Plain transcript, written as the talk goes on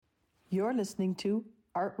You're listening to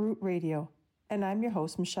Artroot Radio, and I'm your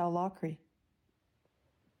host, Michelle Lockery.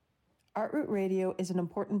 Artroot Radio is an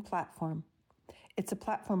important platform. It's a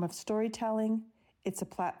platform of storytelling, it's a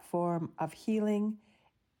platform of healing,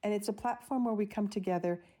 and it's a platform where we come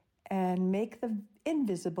together and make the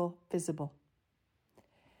invisible visible.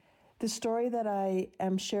 The story that I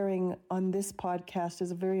am sharing on this podcast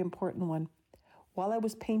is a very important one. While I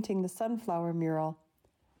was painting the sunflower mural,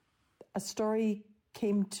 a story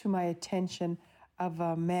came to my attention of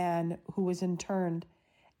a man who was interned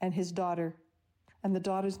and his daughter, and the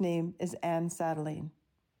daughter's name is Anne Sadelaine.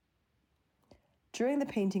 During the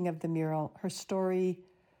painting of the mural, her story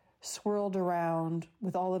swirled around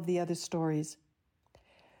with all of the other stories.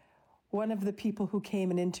 One of the people who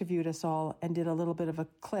came and interviewed us all and did a little bit of a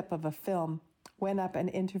clip of a film went up and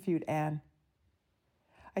interviewed Anne.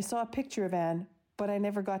 I saw a picture of Anne, but I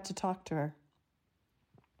never got to talk to her.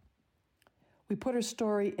 We put her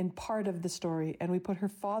story in part of the story, and we put her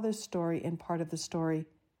father's story in part of the story.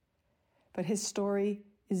 But his story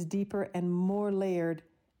is deeper and more layered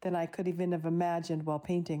than I could even have imagined while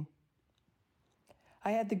painting.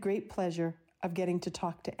 I had the great pleasure of getting to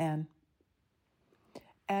talk to Anne.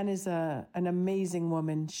 Anne is an amazing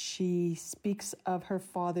woman. She speaks of her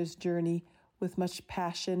father's journey with much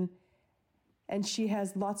passion, and she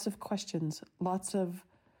has lots of questions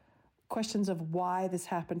of why this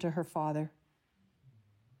happened to her father.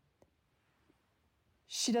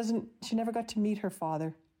 She never got to meet her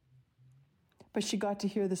father, but she got to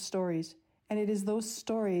hear the stories, and it is those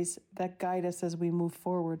stories that guide us as we move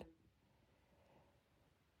forward.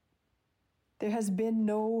 There has been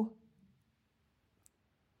no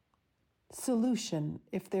solution,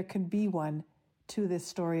 if there can be one, to this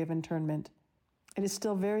story of internment. It is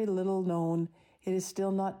still very little known. It is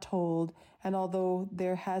still not told, and although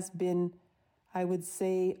there has been, I would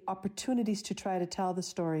say, opportunities to try to tell the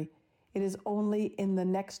story, it is only in the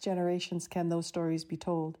next generations can those stories be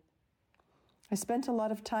told. I spent a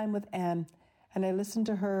lot of time with Anne, and I listened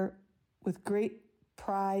to her with great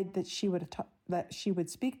pride that she would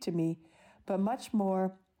speak to me, but much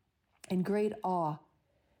more in great awe.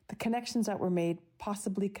 The connections that were made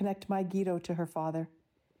possibly connect my Guido to her father.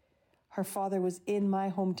 Her father was in my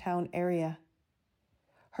hometown area.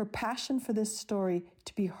 Her passion for this story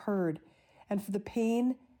to be heard, and for the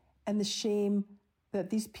pain and the shame that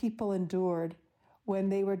these people endured when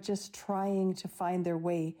they were just trying to find their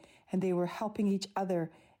way, and they were helping each other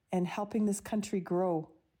and helping this country grow.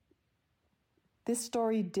 This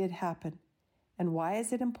story did happen. And why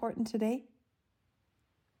is it important today?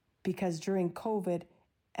 Because during COVID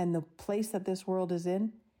and the place that this world is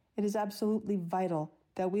in, it is absolutely vital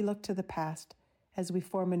that we look to the past as we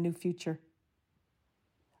form a new future.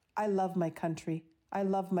 I love my country. I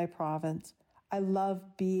love my province. I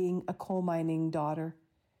love being a coal mining daughter.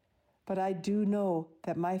 But I do know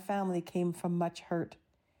that my family came from much hurt.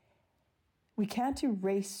 We can't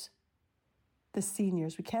erase the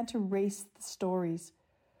seniors. We can't erase the stories.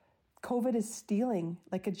 COVID is stealing,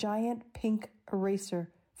 like a giant pink eraser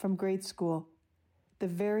from grade school, the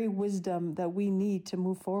very wisdom that we need to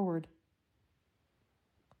move forward.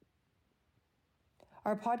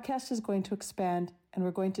 Our podcast is going to expand, and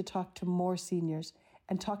we're going to talk to more seniors.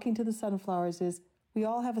 And talking to the Sunflowers is, we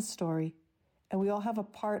all have a story, and we all have a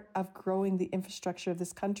part of growing the infrastructure of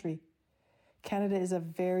this country. Canada is a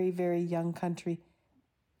very, very young country,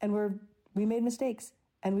 and we made mistakes,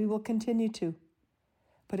 and we will continue to.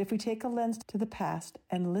 But if we take a lens to the past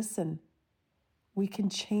and listen, we can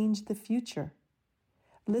change the future.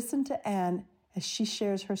 Listen to Anne as she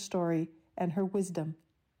shares her story and her wisdom.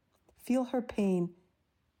 Feel her pain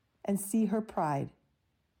and see her pride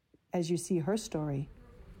as you see her story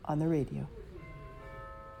on the radio.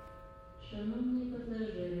 Шановні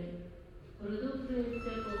пасажири, продовжується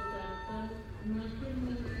посадка на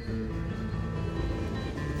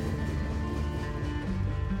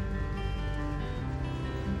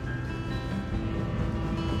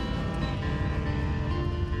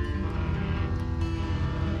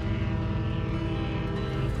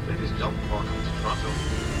Ladies and gentlemen, welcome to Toronto.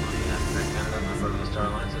 On behalf of Air Canada, member of the Star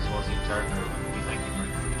Alliance, as well as the entire crew, we thank you for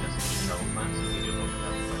including us in your travel plans, and we do hope you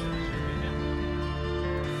have a pleasant rest of your weekend.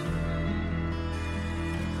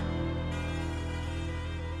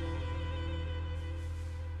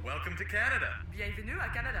 Welcome to Canada. Bienvenue à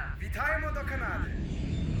Canada. Witajmy do Kanady.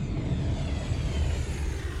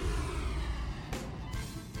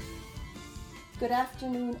 Good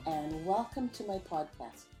afternoon, and welcome to my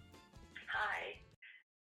podcast. Hi.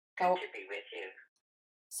 Good to be with you.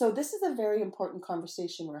 So this is a very important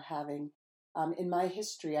conversation we're having. In my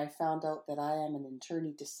history, I found out that I am an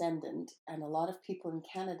internee descendant, and a lot of people in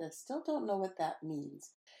Canada still don't know what that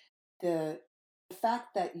means. the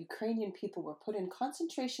fact that Ukrainian people were put in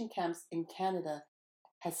concentration camps in Canada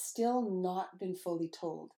has still not been fully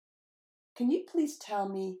told. Can you please tell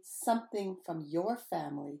me something from your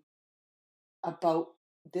family about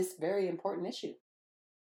this very important issue?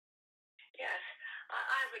 Yes,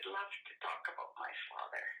 I would love to talk about my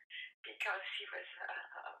father because he was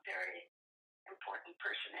a very important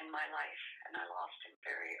person in my life, and I lost him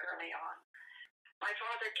very early on. My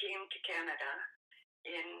father came to Canada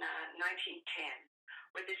in 1910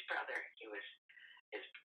 with his brother. He was 16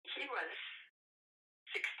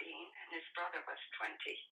 and his brother was 20.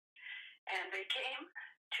 And they came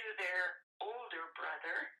to their older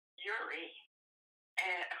brother, Yuri,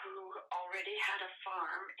 who already had a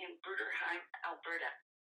farm in Bruderheim, Alberta.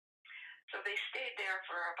 So they stayed there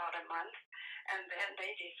for about a month, and then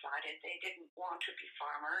they decided they didn't want to be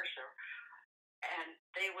farmers, and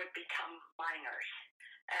they would become miners.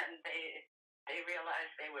 And they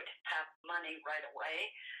realized they would have money right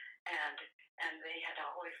away, and they had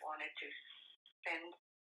always wanted to send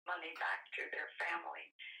money back to their family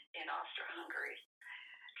in Austro-Hungary.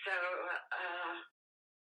 So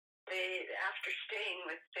after staying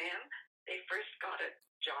with them, they first got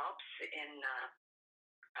jobs in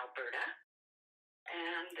Alberta,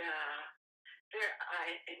 and I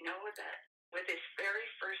know that with his very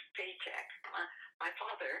first paycheck, my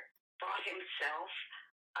father bought himself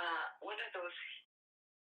one of those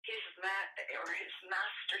his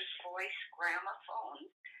master's voice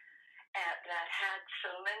gramophone that had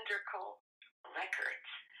cylindrical records,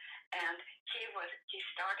 and he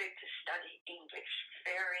started to study English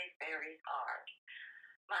very, very hard.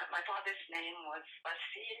 My father's name was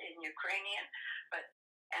Vasil in Ukrainian,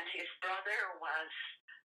 and his brother was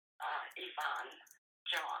Ivan,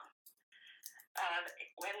 John.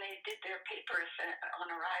 When they did their papers on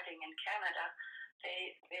arriving in Canada,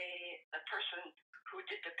 the person who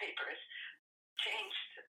did the papers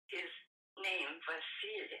changed his name,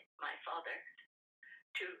 Vasil, my father,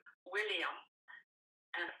 to William,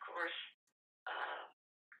 and of course,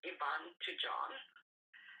 Ivan to John.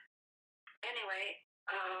 Anyway,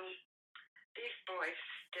 these boys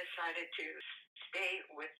decided to stay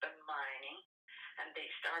with the mining, and they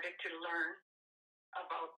started to learn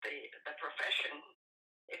about the profession,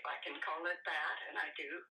 if I can call it that, and I do,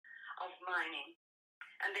 of mining.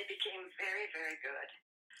 And they became very, very good.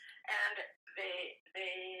 And they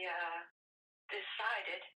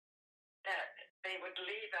decided that they would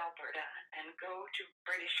leave Alberta and go to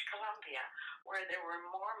British Columbia, where there were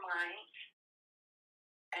more mines,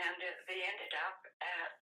 and they ended up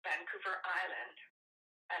at Vancouver Island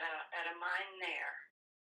at a mine there.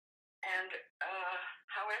 And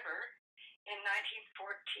however, in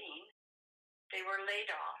 1914, they were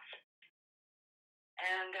laid off,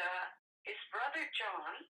 and his brother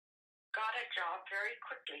John got a job very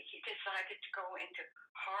quickly. He decided to go into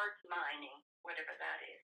hard mining, whatever that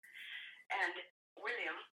is. And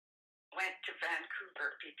William went to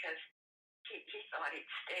Vancouver because he thought he'd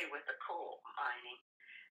stay with the coal mining.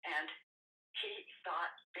 And he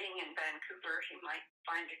thought being in Vancouver, he might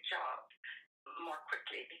find a job more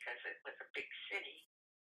quickly because it was a big city.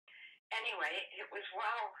 Anyway, it was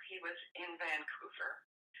while he was in Vancouver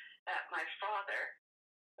that my father,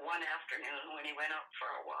 one afternoon when he went out for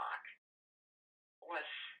a walk, was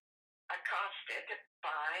accosted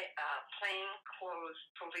by a plainclothes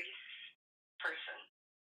police person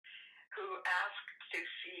who asked to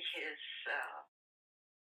see his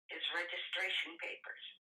registration papers.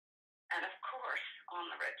 And of course,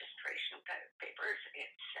 on the registration papers,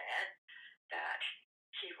 it said that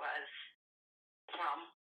he was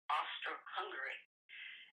from Austro-Hungary.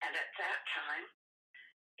 And at that time,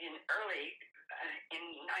 in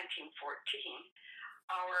 1914,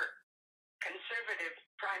 our conservative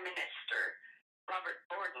Prime Minister, Robert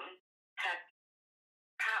Borden, had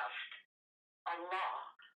passed a law,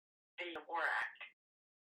 the War Act,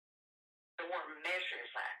 the War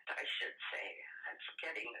Measures Act, I should say. I'm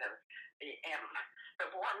forgetting the M. The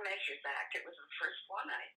War Measures Act, it was the first one,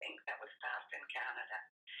 I think, that was passed in Canada.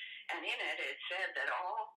 And in it, it said that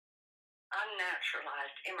all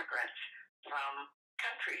unnaturalized immigrants from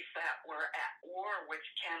countries that were at war with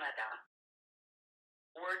Canada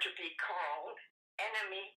were to be called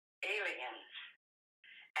enemy aliens,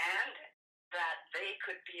 and that they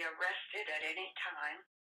could be arrested at any time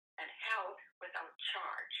and held without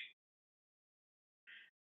charge.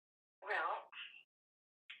 Well,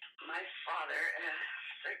 my father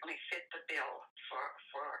certainly fit the bill for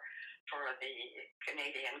the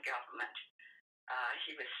Canadian government.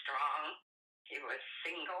 He was strong, he was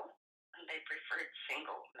single, and they preferred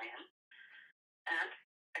single men. And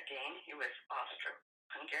again, he was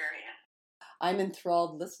Austro-Hungarian. I'm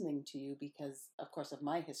enthralled listening to you because, of course, of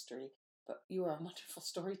my history, but you are a wonderful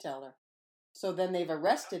storyteller. So then they've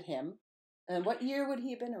arrested him. And what year would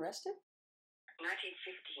he have been arrested?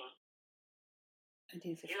 1915.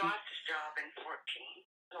 1915. He lost his job in 14,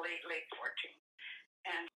 late 14,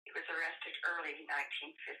 and he was arrested early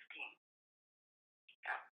 1915.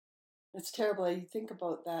 Yeah. It's terrible. You think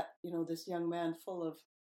about that, this young man full of,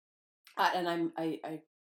 and I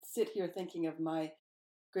sit here thinking of my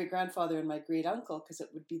great grandfather and my great uncle, because it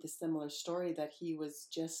would be the similar story that he was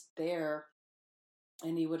just there,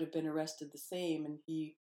 and he would have been arrested the same, and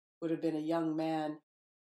he would have been a young man,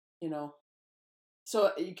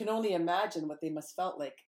 So you can only imagine what they must felt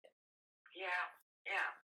like. Yeah.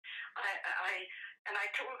 I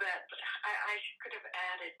told that, but I could have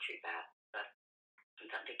added to that in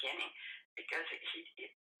the beginning, because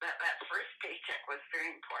that first paycheck was very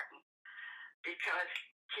important, because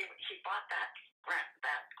he bought that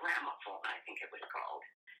gramophone, I think it was called,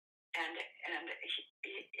 and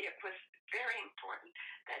it was very important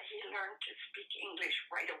that he learned to speak English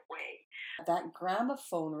right away. That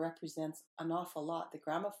gramophone represents an awful lot. The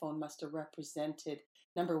gramophone must have represented,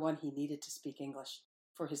 number one, he needed to speak English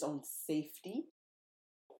for his own safety.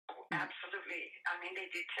 Absolutely. I mean, they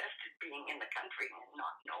detested being in the country and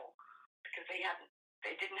not know, because they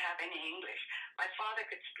didn't have any English. My father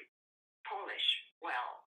could speak Polish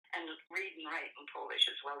well and read and write in Polish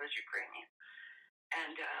as well as Ukrainian,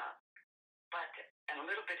 and a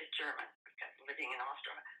little bit of German, because living in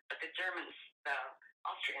Austria. But the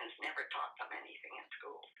Austrians never taught them anything in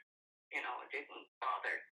school. Didn't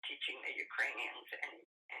bother teaching the Ukrainians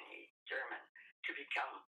any German to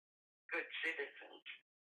become good citizens.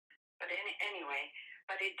 But anyway,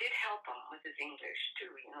 but it did help him with his English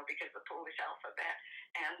too, because the Polish alphabet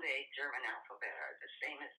and the German alphabet are the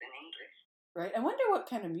same as in English. Right. I wonder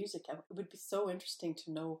what kind of music. It would be so interesting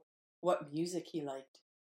to know what music he liked.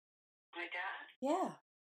 My dad? Yeah.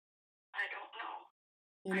 I don't know.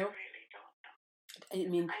 I really don't know.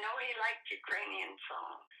 I know he liked Ukrainian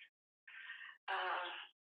songs.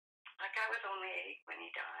 Like I was only 8 when he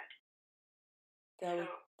died. And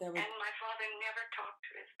my father never talked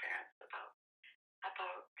to his parents about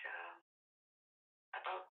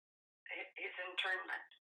his internment,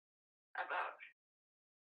 about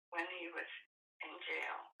when he was in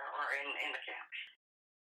jail or in the camp.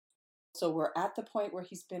 So we're at the point where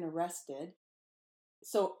he's been arrested.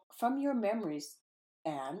 So from your memories,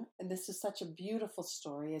 Anne, and this is such a beautiful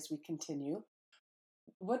story as we continue,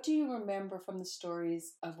 what do you remember from the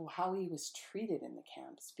stories of how he was treated in the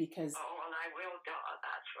camps? Because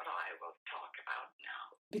that's what I will talk about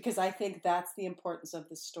now. Because I think that's the importance of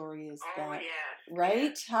the story is that, yes,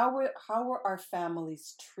 right? Yes. How were our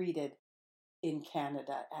families treated in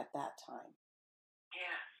Canada at that time?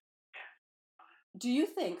 Yeah. Do you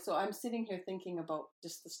think, so I'm sitting here thinking about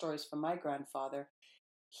just the stories from my grandfather,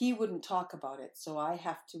 he wouldn't talk about it, so I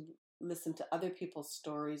have to listen to other people's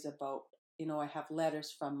stories about, I have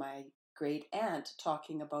letters from my great aunt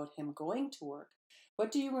talking about him going to work.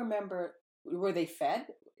 What do you remember? Were they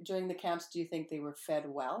fed during the camps? Do you think they were fed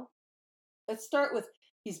well? Let's start with,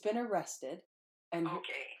 he's been arrested. And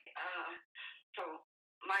okay. So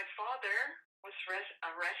my father was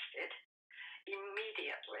arrested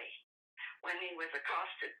immediately when he was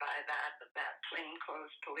accosted by that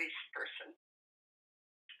plainclothes police person.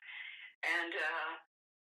 And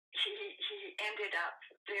he ended up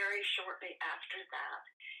very shortly after that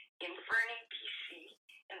in Fernie, BC,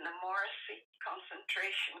 in the Morrissey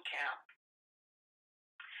concentration camp.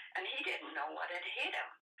 And he didn't know what had hit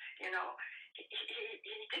him. He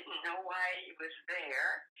didn't know why he was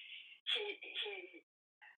there. He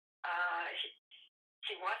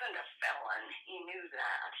wasn't a felon. He knew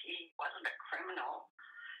that. He wasn't a criminal.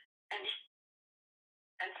 And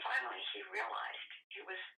finally he realized he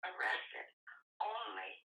was arrested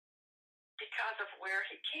only because of where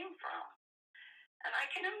he came from. And I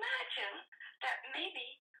can imagine that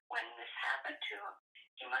maybe when this happened to him,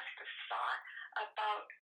 he must have thought about,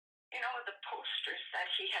 the posters that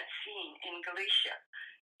he had seen in Galicia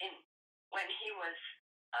when he was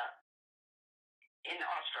in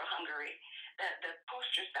Austro-Hungary, the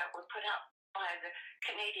posters that were put up by the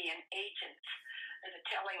Canadian agents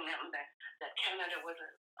telling them that Canada was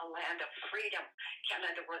a land of freedom.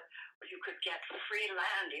 Canada was, you could get free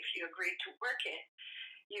land if you agreed to work it.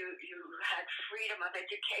 You had freedom of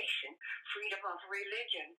education, freedom of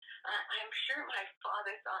religion. I'm sure my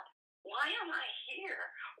father thought, why am I here?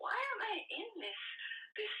 Why am I in this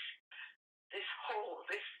hole?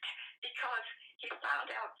 Because he found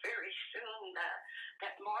out very soon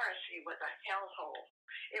that Morrissey was a hellhole.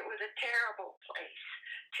 It was a terrible place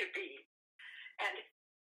to be. And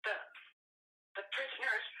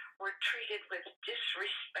were treated with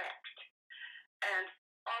disrespect, and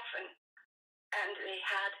often, and they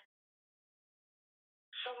had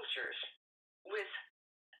soldiers with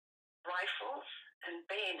rifles and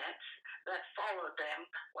bayonets that followed them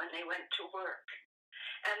when they went to work.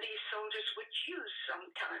 And these soldiers would use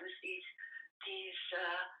sometimes these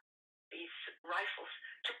rifles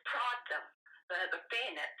to prod them. The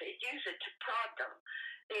bayonet, they'd use it to prod them.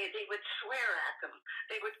 They would swear at them.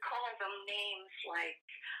 They would call them names like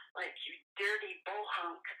you dirty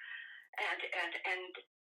bullhunk, and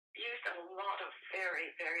used a lot of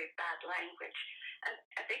very, very bad language. And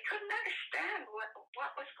they couldn't understand what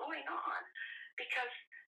was going on, because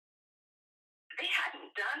they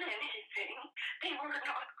hadn't done anything. They were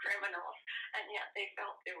not criminals, and yet they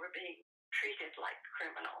felt they were being treated like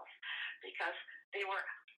criminals, because they were,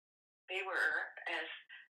 as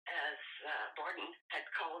Borden had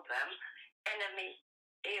called them, enemy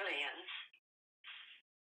aliens.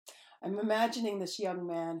 I'm imagining this young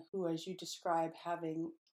man who, as you describe,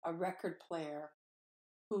 having a record player,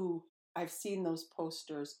 who I've seen those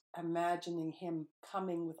posters, imagining him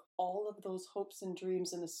coming with all of those hopes and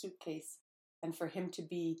dreams in a suitcase, and for him to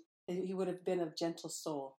be, he would have been a gentle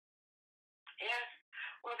soul. Yes,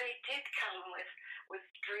 well, they did come with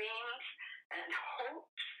dreams and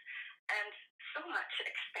hopes and so much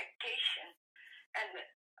expectation and the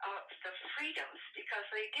freedoms, because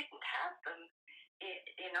they didn't have them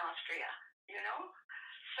in Austria, you know?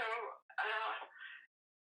 So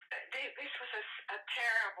this was a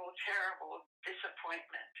terrible, terrible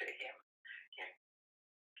disappointment to him,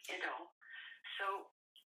 you know? So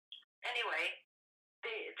anyway,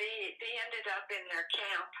 they ended up in their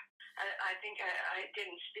camp. I think I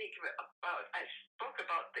didn't speak about, I spoke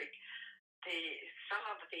about some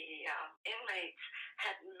of the inmates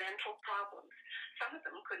had mental problems. Some of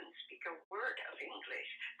them couldn't speak a word of English,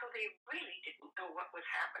 so they really didn't know what was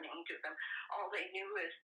happening to them. All they knew is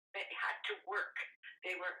they had to work.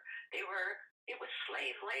 It was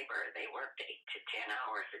slave labor. They worked 8 to 10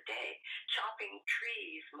 hours a day, chopping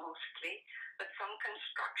trees mostly, but some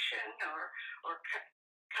construction or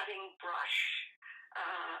cutting brush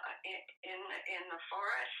in the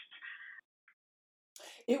forest.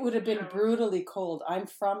 It would have been brutally cold. I'm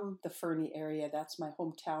from the Fernie area. That's my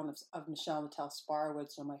hometown of Michelle Natal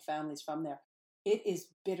Sparwood, so my family's from there. It is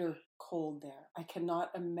bitter cold there. I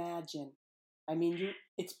cannot imagine. I mean,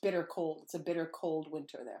 it's bitter cold. It's a bitter cold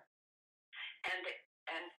winter there. And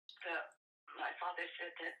my father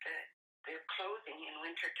said that their clothing in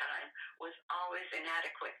wintertime was always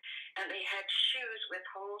inadequate, and they had shoes with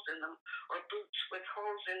holes in them or boots with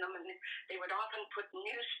holes in them, and they would often put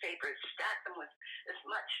newspapers, stack them with as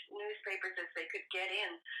much newspapers as they could get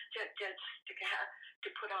in just to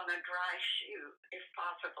put on a dry shoe if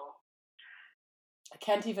possible. I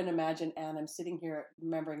can't even imagine, Anne. I'm sitting here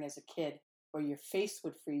remembering as a kid where your face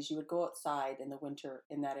would freeze. You would go outside in the winter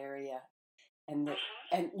in that area, and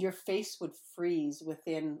your face would freeze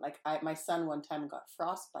within, my son one time got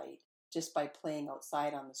frostbite just by playing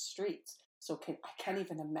outside on the streets. So I can't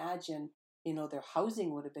even imagine, their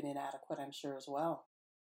housing would have been inadequate, I'm sure, as well.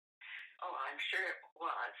 Oh, I'm sure it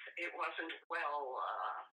was. It wasn't well,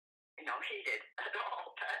 heated at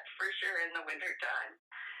all, that's for sure, in the wintertime.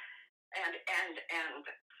 And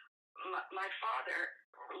my father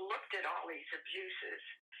looked at all these abuses,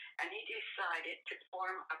 and he decided to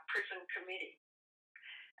form a prison committee,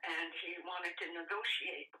 and he wanted to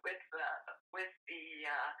negotiate with the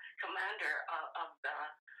commander of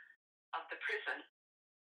the prison.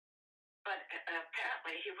 But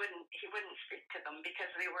apparently he wouldn't speak to them,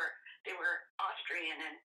 because they were Austrian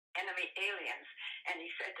and enemy aliens, and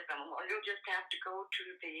he said to them, well, you'll just have to go to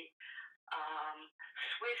the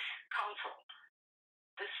Swiss consul.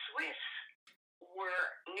 The Swiss were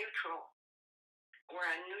a neutral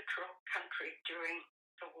country during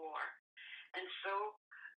the war, and so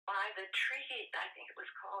by the treaty, I think it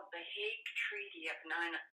was called the Hague Treaty of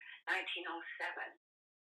 1907,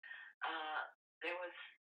 there was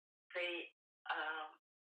the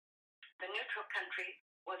neutral country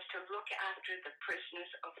was to look after the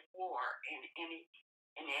prisoners of war in any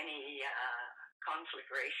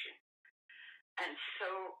conflagration, and so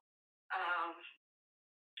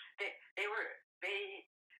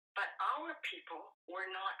but our people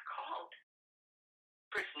were not called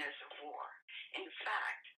prisoners of war. In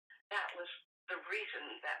fact, that was the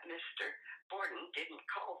reason that Mr. Borden didn't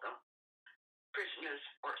call them prisoners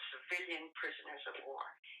or civilian prisoners of war.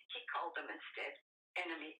 He called them instead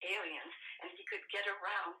enemy aliens, and he could get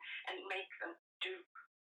around and make them do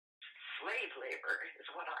slave labor,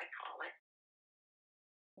 is what I call it.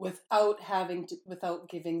 Without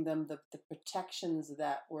giving them the protections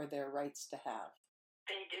that were their rights to have.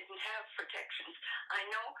 They didn't have protections. I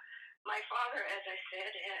know my father, as I said,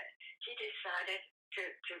 he decided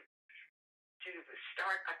to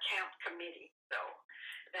start a camp committee, though,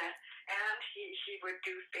 and he would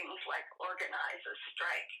do things like organize a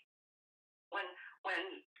strike when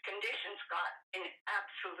conditions got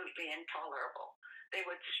absolutely intolerable. They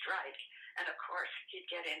would strike, and of course he'd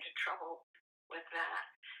get into trouble with that.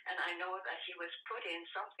 And I know that he was put in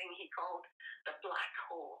something he called the black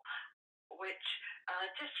hole, which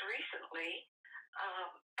just recently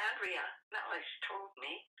Andrea Mellish told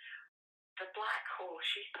me the black hole,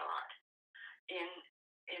 she thought,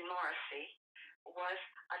 in Morrissey was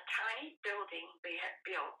a tiny building they had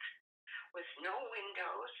built with no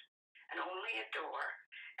windows and only a door,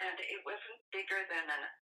 and it wasn't bigger than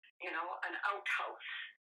an outhouse.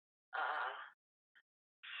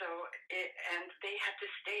 And they had to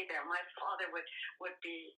stay there. My father would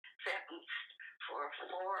be sentenced for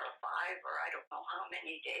 4 or 5 or I don't know how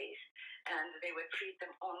many days, and they would feed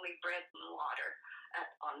them only bread and water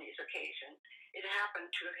on these occasions. It happened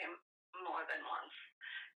to him more than once.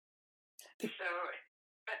 So,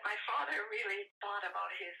 but my father really thought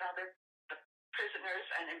about the prisoners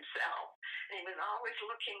and himself, and he was always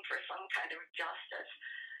looking for some kind of justice.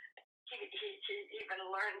 He even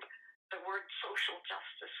learned the word social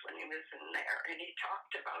justice when he was in there, and he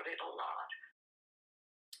talked about it a lot.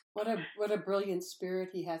 What a brilliant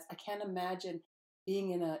spirit he has. I can't imagine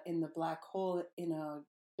being in the black hole in a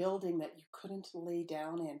building that you couldn't lay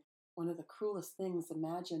down in. One of the cruelest things.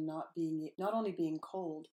 Imagine not only being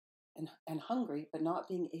cold and hungry, but not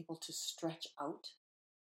being able to stretch out.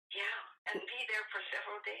 Yeah, and be there for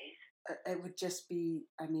several days. It would just be,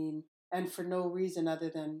 and for no reason other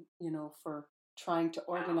than, for trying to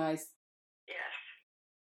organize. Yes.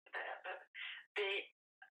 They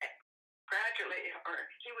gradually, or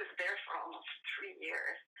he was there for almost 3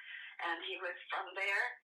 years, and he was from there.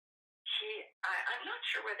 I'm not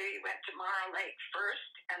sure whether he went to Mara Lake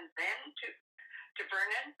first and then to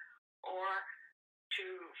Vernon, or to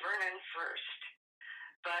Vernon first.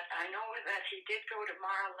 But I know that he did go to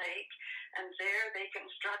Mara Lake, and there they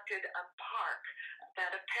constructed a park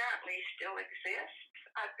that apparently still exists,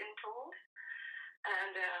 I've been told.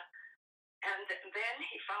 And then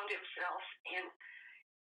he found himself in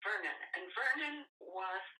Vernon. And Vernon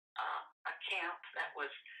was a camp that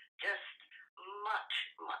was just much,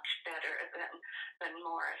 much better than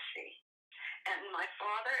Morrissey. And my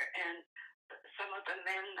father and some of the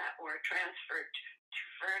men that were transferred to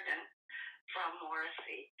Vernon from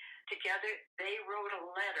Morrissey, together they wrote a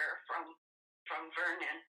letter from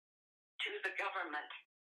Vernon to the government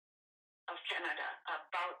of Canada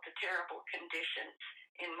about the terrible conditions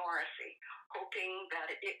in Morrissey, hoping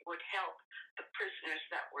that it would help the prisoners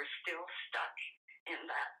that were still stuck in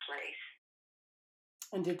that place.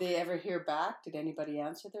 And did they ever hear back? Did anybody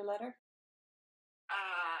answer their letter?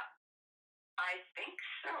 I think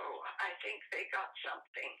so. I think they got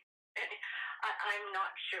something. I'm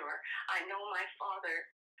not sure. I know my father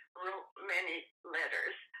wrote many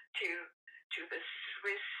letters to the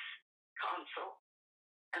Swiss consul,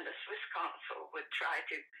 and the Swiss consul would try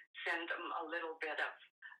to send them a little bit of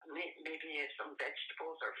maybe some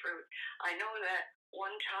vegetables or fruit. I know that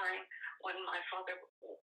one time when my father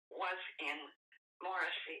was in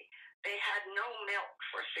Morrissey, they had no milk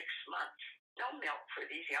for 6 months. No milk for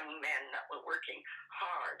these young men that were working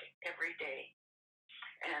hard every day.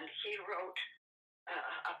 And he wrote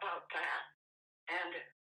about that, and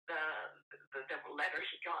the letter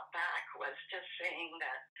he got back was just saying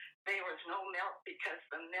that there was no milk because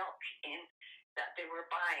the milk that they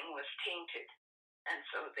were buying was tainted, and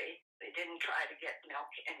so they didn't try to get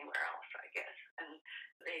milk anywhere else, I guess, and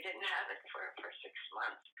they didn't have it for 6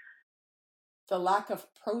 months. The lack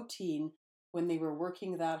of protein when they were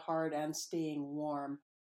working that hard and staying warm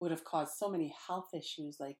would have caused so many health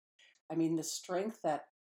issues. The strength that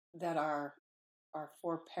our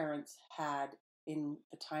foreparents had in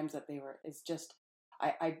the times that they were is just,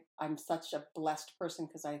 I'm such a blessed person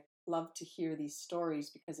because I love to hear these stories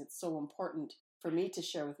because it's so important for me to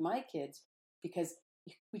share with my kids, because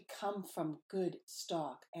we come from good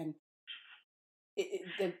stock, and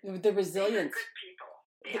the resilience. They're good people.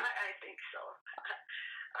 Yeah, I think so.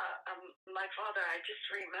 My father, I just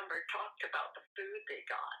remember, talked about the food they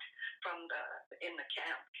got in the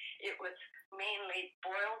camp. It was mainly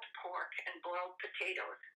boiled pork and boiled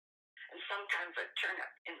potatoes, and sometimes a turnip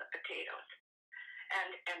in the potatoes,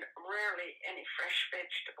 and rarely any fresh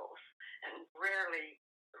vegetables, and rarely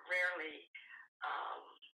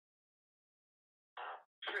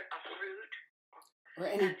a fruit or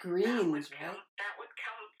any greens, right? That would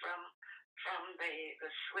come from the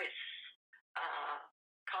Swiss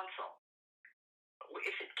consul,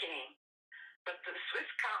 if it came. but the Swiss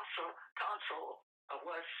consul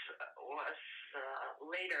was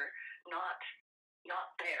later not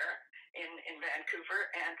there in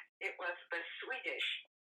Vancouver, and it was the Swedish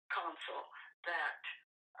consul that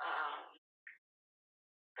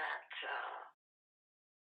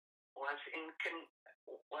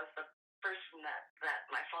was the person that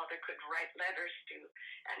my father could write letters to,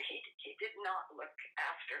 and he did not look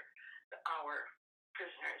after our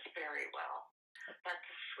prisoners very well. But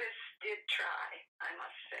the Swiss did try, I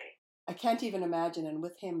must say. I can't even imagine, and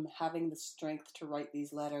with him having the strength to write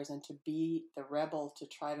these letters and to be the rebel to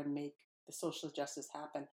try to make the social justice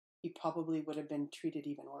happen, he probably would have been treated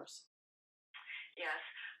even worse. Yes,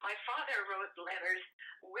 my father wrote letters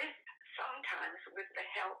sometimes with the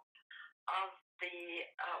help of the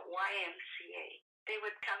YMCA. They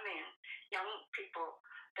would come in, young people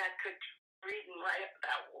that could read and write,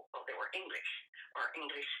 they were English or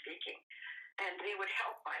English speaking, and they would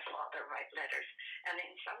help my father write letters. And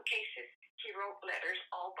in some cases, he wrote letters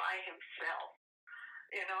all by himself.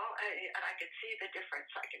 And I could see the difference.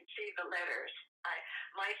 I can see the letters.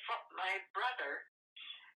 My brother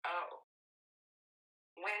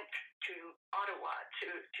went to Ottawa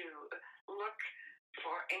to look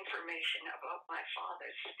for information about my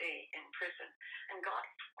father's stay in prison, and got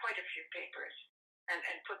quite a few papers and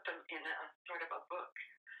put them in a sort of a book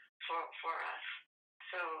for us.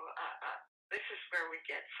 So this is where we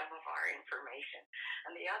get some of our information.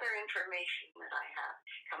 And the other information that I have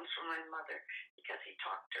comes from my mother, because he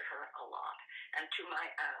talked to her a lot, and to my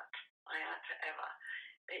aunt Eva.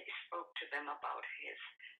 They spoke to them about his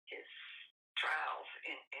trials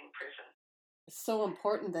in prison. It's so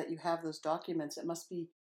important that you have those documents. It must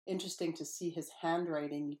be interesting to see his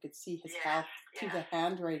handwriting. You could see his path to the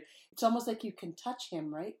handwriting. It's almost like you can touch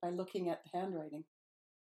him, right, by looking at the handwriting.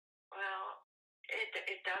 Well,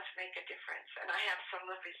 it does make a difference. And I have some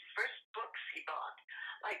of his first books he bought,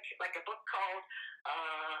 like a book called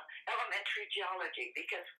Elementary Geology,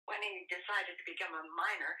 because when he decided to become a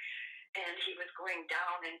miner and he was going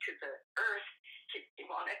down into the earth, he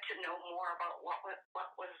wanted to know more about what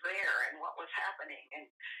was there and what was happening, and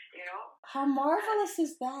How marvelous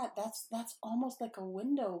is that? That's almost like a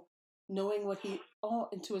window, knowing what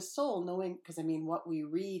into his soul, knowing, because I mean, what we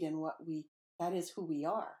read and that is who we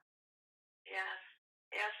are.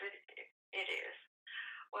 Yes, it is.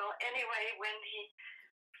 Well, anyway, when he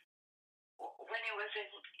was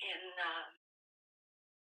in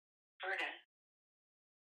Vernon,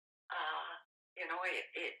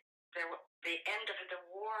 the end of the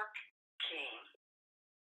war came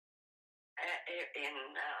in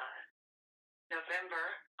November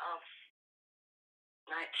of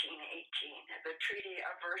 1918, the Treaty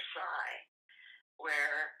of Versailles,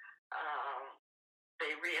 where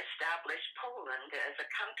they reestablished Poland as a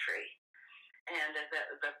country, and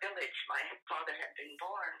the village my father had been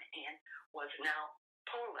born in was now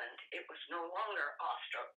Poland. It was no longer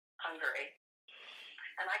Austro-Hungary.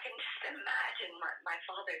 And I can just imagine my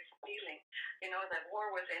father's feeling. The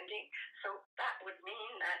war was ending, so that would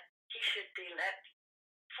mean that he should be let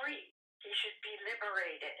free. He should be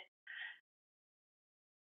liberated.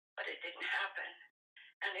 But it didn't happen.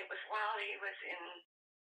 And it was while he was in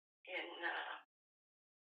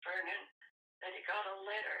Vernon that he got a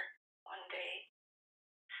letter one day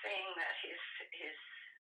saying that his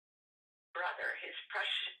brother, his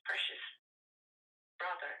precious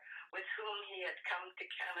brother, with whom he had come to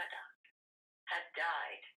Canada, had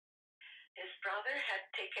died. His brother had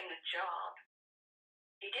taken a job.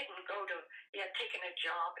 He had taken a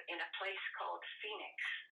job in a place called Phoenix,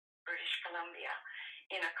 British Columbia,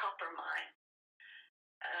 in a copper mine.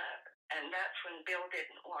 And that's when Bill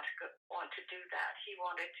didn't want to do that. He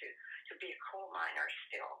wanted to be a coal miner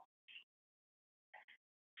still.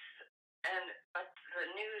 But the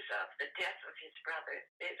news of the death of his brother,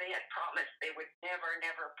 they had promised they would never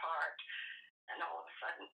part. And all of a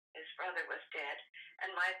sudden, his brother was dead.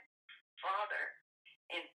 And my father,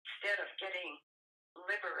 instead of getting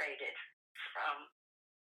liberated from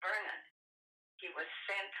Vernon, he was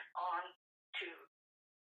sent on to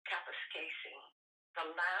Kapuskasing, the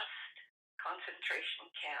last concentration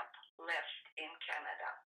camp left in Canada.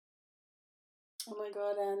 Oh my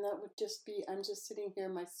God, Anne, that would just be, I'm just sitting here,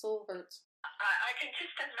 my soul hurts. I can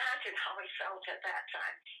just imagine how he felt at that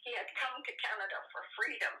time. He had come to Canada for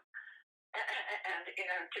freedom and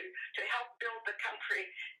to help build the country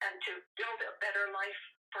and to build a better life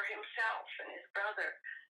for himself and his brother.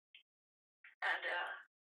 And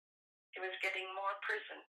he was getting more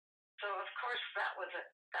prison. So of course that was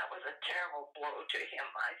a terrible blow to him,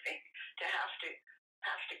 I think, to have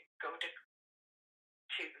to go to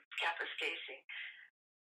Kapuskasing.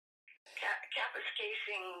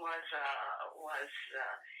 Kapuskasing was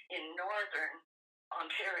in northern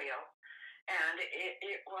Ontario, and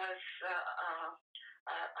it was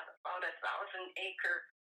about 1,000-acre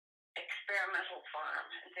experimental farm.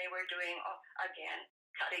 And they were doing, again,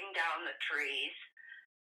 cutting down the trees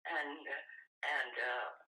and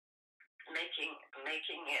making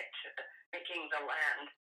the land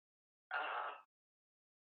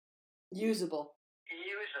usable.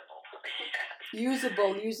 Usable, yes.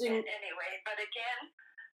 Usable, using. Anyway, but again,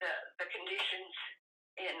 the conditions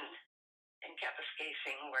in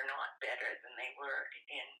Kapuskasing were not better than they were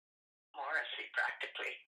in Morrissey,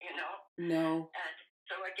 practically. No. And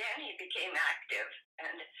so again, he became active,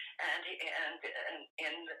 and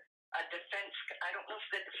in a defense. I don't know if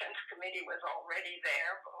the defense committee was already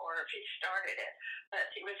there or if he started it, but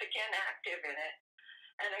he was again active in it.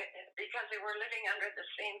 And because they were living under the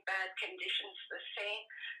same bad conditions,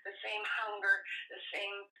 the same hunger, the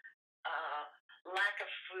same lack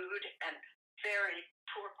of food, and very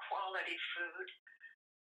poor quality food.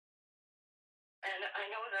 And I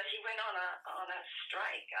know that he went on a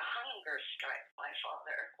strike, a hunger strike, my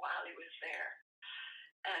father, while he was there,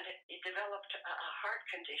 and he developed a heart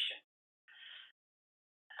condition.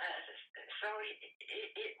 So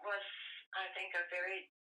it was, I think, a very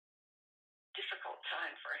difficult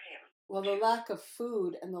time for him. Well, the lack of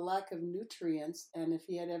food and the lack of nutrients, and if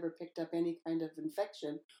he had ever picked up any kind of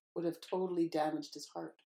infection, would have totally damaged his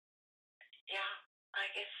heart. Yeah, I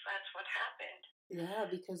guess that's what happened. Yeah,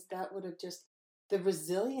 because that would have just, the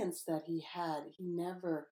resilience that he had, he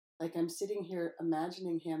never, like I'm sitting here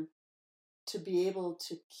imagining him to be able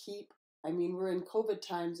to keep, I mean, we're in COVID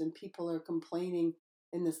times and people are complaining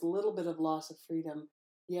in this little bit of loss of freedom,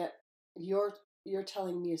 yet you're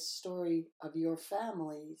telling me a story of your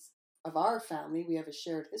families, of our family. We have a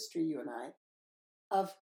shared history, you and I,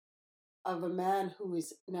 of a man who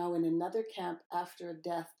is now in another camp after a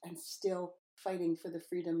death and still fighting for the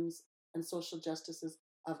freedoms and social justices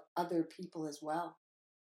of other people as well.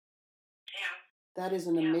 Yeah. That is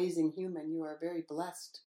an amazing human. You are very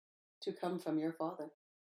blessed to come from your father.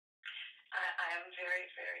 I am very,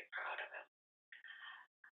 very proud of him.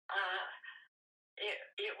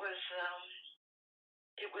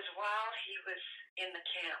 It was while he was in the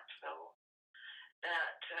camp, though,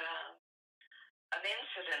 that an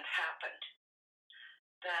incident happened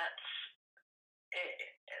that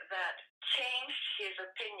changed his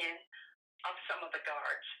opinion of some of the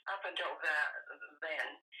guards. Up until then,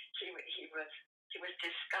 he was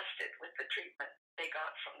disgusted with the treatment they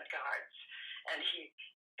got from the guards, and he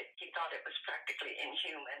thought it was practically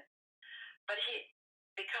inhuman. But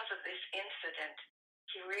because of this incident,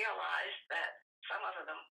 he realized that some of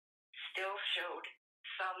them still showed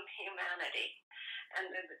some humanity,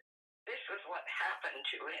 and this was what happened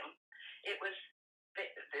to him. It was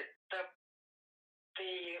the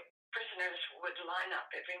prisoners would line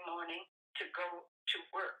up every morning to go to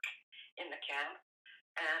work in the camp,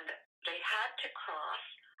 and they had to cross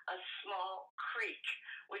a small creek,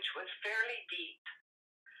 which was fairly deep,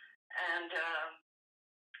 and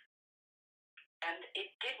it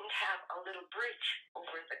didn't have a little bridge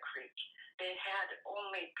over the creek. They had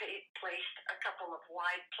only placed a couple of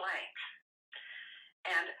wide planks,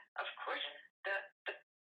 and of course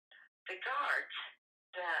the guards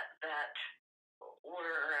that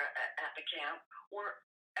were at the camp were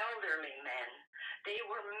elderly men. They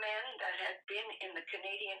were men that had been in the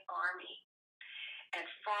Canadian Army and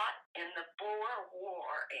fought in the Boer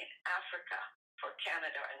War in Africa for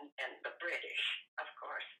Canada and the British, of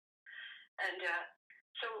course. And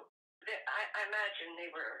so I imagine they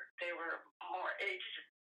were more aged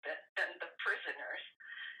than the prisoners.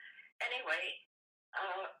 Anyway,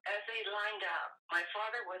 as they lined up, my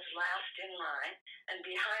father was last in line, and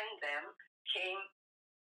behind them came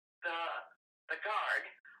the guard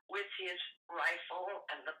with his rifle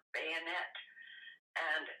and the bayonet.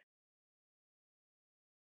 And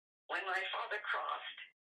when my father crossed,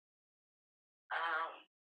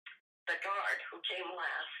 the guard who came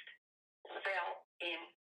last fell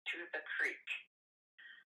into the creek.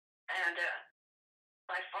 And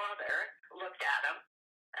my father looked at him,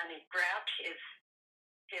 and he grabbed his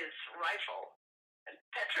rifle and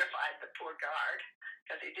petrified the poor guard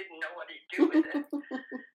because he didn't know what he'd do with it.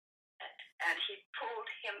 And he pulled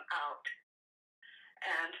him out,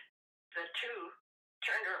 and the two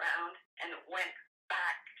turned around and went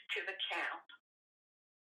back to the camp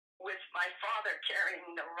with my father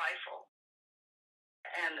carrying the rifle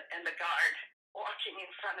and the guard walking in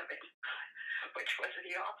front of him, which was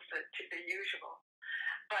the opposite to the usual.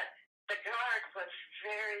 But the guard was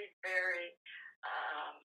very, very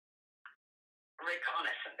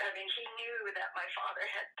reconnaissant. I mean, he knew that my father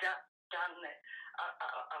had done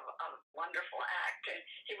a wonderful act, and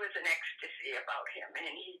he was in ecstasy about him,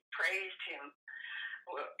 and he praised him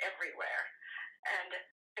everywhere. And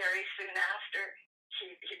very soon after,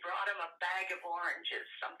 he brought him a bag of oranges,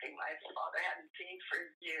 something my father hadn't seen for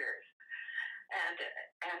years. And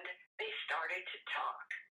they started to talk.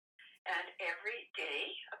 And every day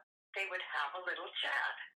they would have a little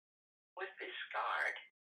chat with this guard.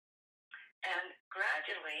 And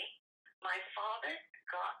gradually, my father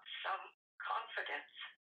got some confidence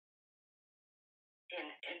in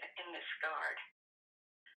this guard.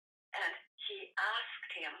 And he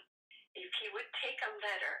asked him if he would take a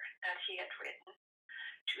letter that he had written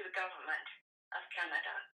to the government of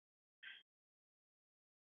Canada.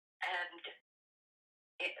 And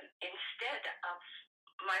instead of,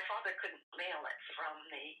 my father couldn't mail it from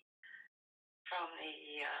the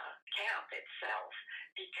camp itself,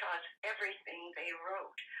 because everything they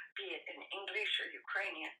wrote, be it in English or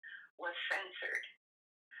Ukrainian, was censored.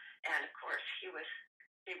 And of course, he was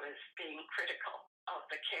being critical of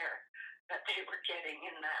the care that they were getting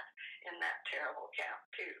in that terrible camp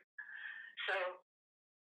too. So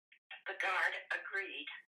the guard agreed,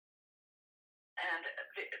 and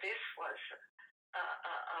this was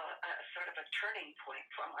a sort of a turning point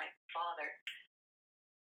for my father,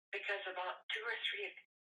 because about 2 or 3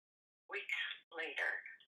 weeks later,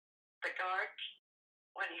 the guard,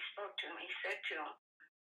 when he spoke to him, he said to him,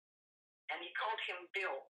 and he called him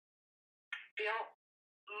Bill, Bill,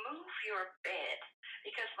 move your bed,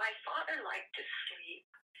 because my father liked to sleep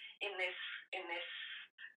in this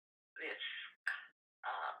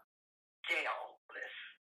jail, this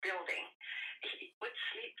building. He would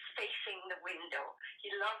sleep facing the window.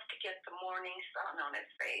 He loved to get the morning sun on his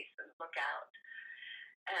face and look out.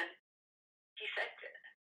 And he said to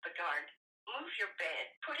the guard, move your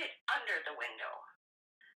bed, put it under the window.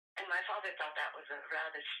 And my father thought that was a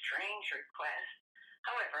rather strange request.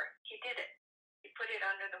 However, he did it. He put it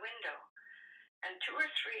under the window. And 2 or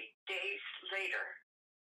 3 days later,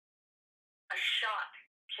 a shot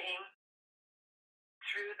came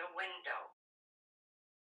through the window.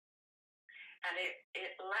 And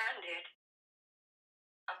it landed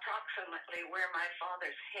approximately where my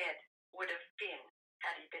father's head would have been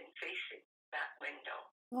had he been facing that window.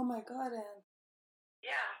 Oh my God, Anne.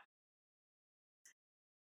 Yeah.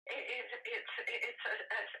 It's a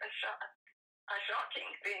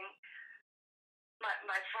shocking thing.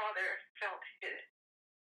 My father felt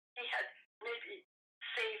he had maybe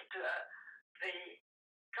saved the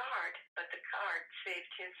guard, but the guard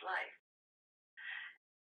saved his life.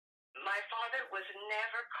 My father was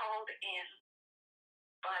never called in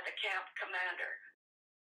by the camp commander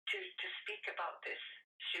to speak about this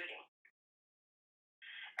shooting.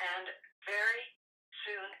 And very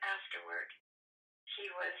soon afterward, he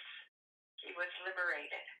was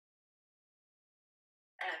liberated.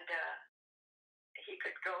 And he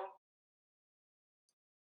could go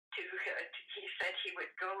to, he said he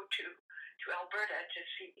would go to Alberta to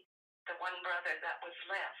see the one brother that was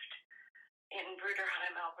left in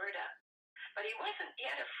Bruderheim, Alberta. But he wasn't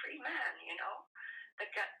yet a free man, you know.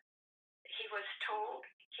 He was told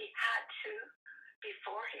he had to,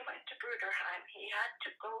 before he went to Bruderheim, he had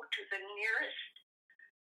to go to the nearest,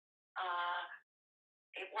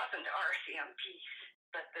 it wasn't RCMP's,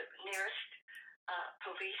 but the nearest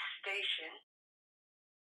police station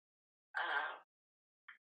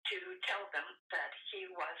to tell them that he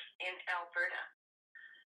was in Alberta.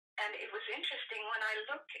 And it was interesting, when I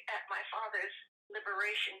look at my father's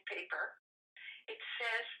liberation paper, it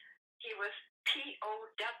says he was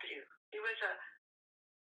POW. He was a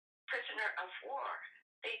prisoner of war.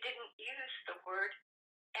 They didn't use the word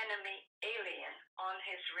enemy alien on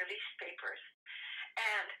his release papers.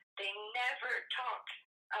 And they never talked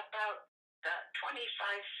about the 25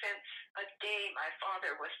 cents a day my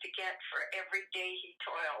father was to get for every day he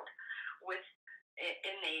toiled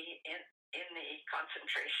in the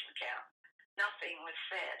concentration camp. Nothing was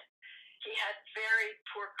said. He had very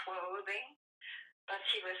poor clothing, but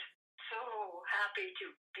he was so happy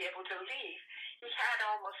to be able to leave. He had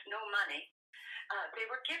almost no money. They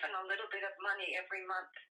were given a little bit of money every month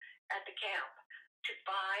at the camp to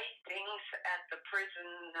buy things at the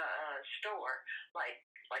prison store, like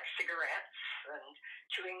cigarettes and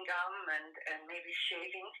chewing gum and maybe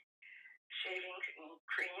shaving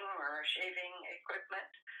cream or shaving equipment.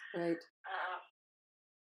 Right.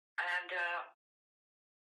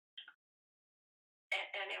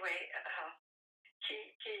 Anyway, he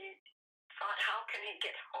thought, how can he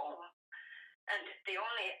get home? And the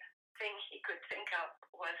only thing he could think of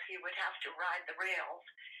was he would have to ride the rails.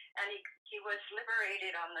 And he was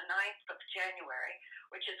liberated on the 9th of January,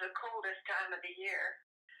 which is the coldest time of the year.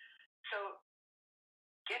 So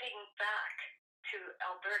getting back to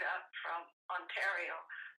Alberta from Ontario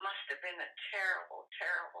must have been a terrible,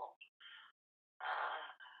 terrible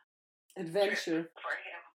Adventure. trip for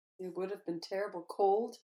him. It would have been terrible.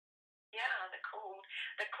 Cold. Yeah, the cold.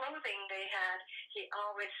 The clothing they had, he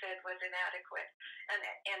always said was inadequate,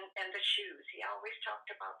 and the shoes. He always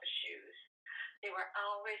talked about the shoes. They were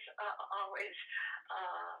always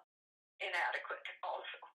inadequate.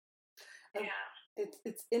 Also, yeah.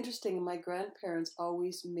 It's interesting. My grandparents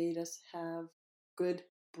always made us have good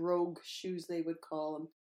brogue shoes. They would call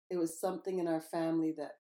them. It was something in our family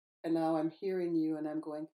that, and now I'm hearing you, and I'm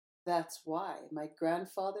going. That's why my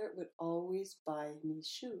grandfather would always buy me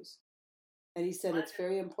shoes. And he said it's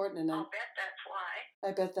very important. And I'll bet that's why.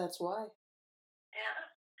 I bet that's why. Yeah.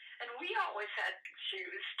 And we always had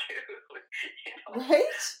shoes too. You know?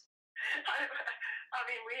 Right? I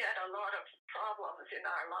mean, we had a lot of problems in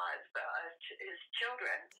our lives as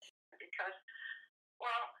children because,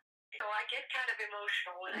 well, you know, I get kind of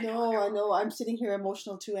emotional when I talk I know. I'm sitting here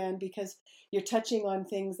emotional too, Anne, because you're touching on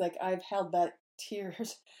things like I've held back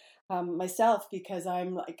tears myself because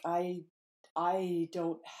I'm like, I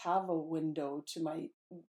don't have a window to my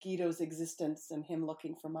Guido's existence and him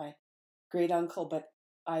looking for my great uncle, but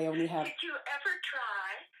I only have. Did you ever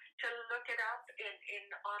try to look it up in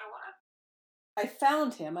Ottawa? I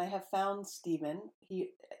found him. I have found Stephen.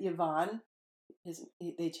 Yvonne.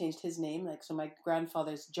 They changed his name. Like, so my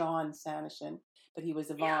grandfather's John Sanishin, but he was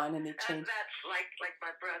Yvonne, and they changed. That's like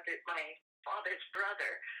my brother, my father's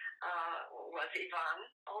brother was Yvonne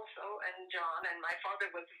also, and John, and my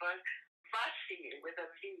father was Vasil with a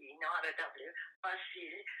V, not a W,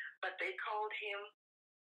 Vasil, but they called him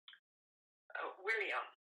William,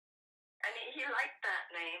 and he liked that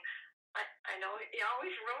name. I know he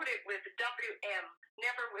always wrote it with WM,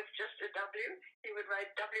 never with just a W. He would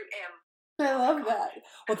write WM. I love that.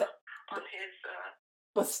 On his.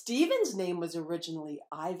 Well, Stephen's name was originally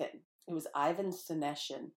Ivan. It was Ivan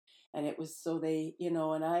Seneshin. And it was so they, you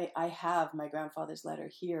know, and I have my grandfather's letter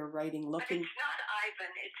here looking. But it's not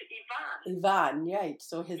Ivan, it's Ivan. Ivan, right.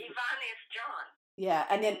 So his. Ivan is John. Yeah,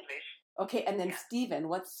 and then. English. Okay, and then Stephen.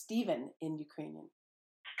 What's Stephen in Ukrainian?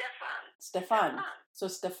 Stefan. So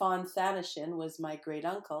Stefan Sanishin was my great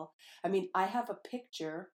uncle. I mean, I have a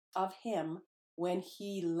picture of him when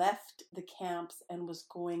he left the camps and was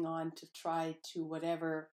going on to try to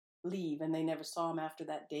leave, and they never saw him after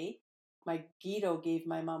that day. My Guido gave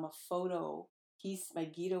my mom a photo. My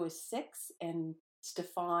Guido is 6 and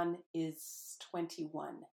Stefan is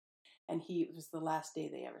 21. And it was the last day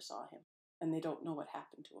they ever saw him. And they don't know what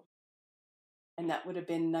happened to him. And that would have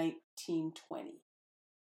been 1920.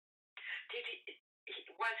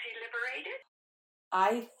 Was he liberated?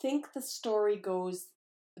 I think the story goes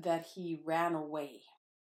that he ran away.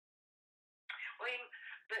 Well,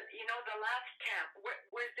 the last camp,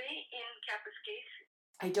 were they in Kapuskasing?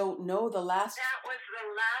 I don't know. That was the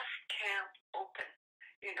last camp open,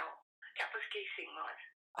 Kapuskasing was.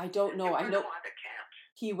 I don't know. I know no other camps.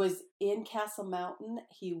 He was in Castle Mountain.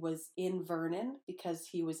 He was in Vernon because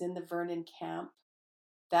he was in the Vernon camp.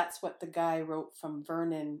 That's what the guy wrote from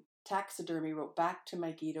Vernon Taxidermy wrote back to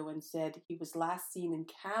my Guido and said he was last seen in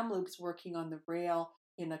Kamloops working on the rail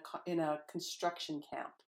in a construction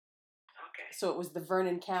camp. Okay. So it was the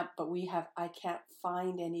Vernon camp, but I can't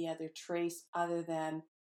find any other trace other than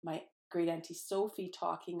my great auntie Sophie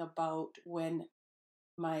talking about when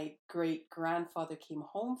my great grandfather came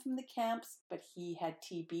home from the camps, but he had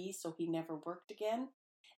TB, so he never worked again.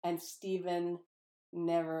 And Stephen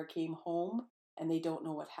never came home, and they don't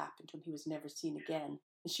know what happened to him. He was never seen again.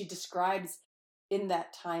 And she describes in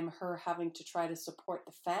that time her having to try to support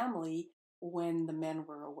the family when the men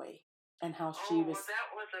were away, and how she was. Well, that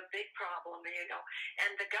was a big problem,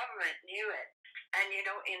 and the government knew it. And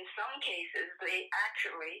in some cases, they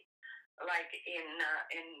actually, like in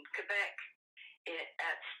Quebec,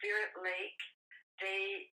 at Spirit Lake,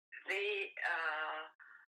 they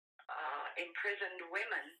imprisoned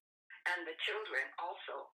women and the children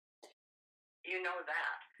also. You know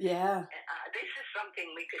that. Yeah. This is something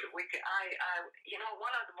we could. One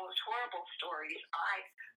of the most horrible stories I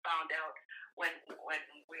found out when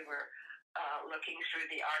we were looking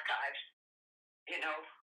through the archives,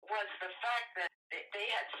 was the fact that they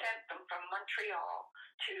had sent them from Montreal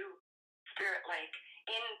to Spirit Lake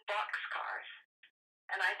in boxcars.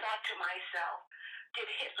 And I thought to myself, did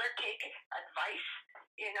Hitler take advice,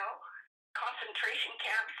 concentration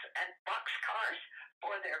camps and boxcars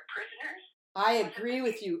for their prisoners? I agree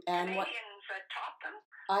with you, Anne. Canadians taught them.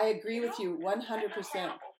 I agree with you 100%. That's a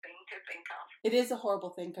horrible thing to think of. It is a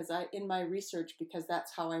horrible thing because in my research, because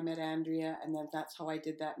that's how I met Andrea, and then that's how I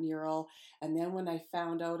did that mural. And then when I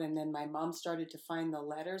found out, and then my mom started to find the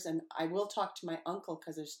letters, and I will talk to my uncle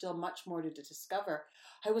because there's still much more to discover.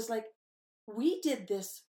 I was like, we did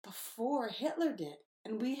this before Hitler did,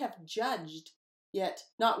 and we have judged, yet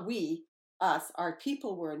not we, us, our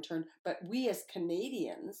people were interned, but we as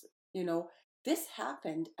Canadians, this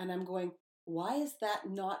happened, and I'm going, why has that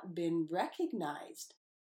not been recognized?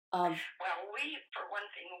 Well, for one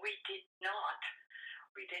thing, we did not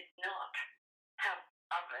have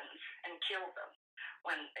ovens and kill them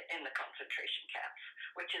when in the concentration camps,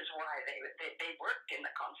 which is why they worked in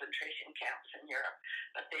the concentration camps in Europe,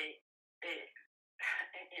 but they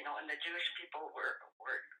and the Jewish people were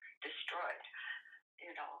destroyed,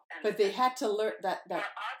 And, but they had to learn that. For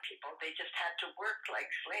our people, they just had to work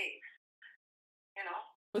like slaves,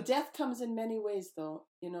 Well, death comes in many ways, though.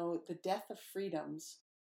 The death of freedoms.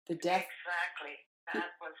 The death. Exactly.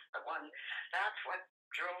 That was the one. That's what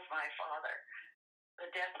drove my father. The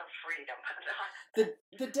death of freedom.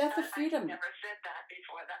 The death of freedom. I never said that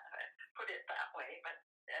before. Put it that way, but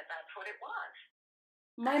that's what it was.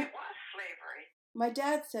 It was slavery. My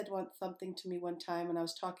dad said something to me one time when I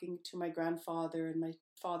was talking to my grandfather, and my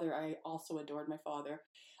father, I also adored my father,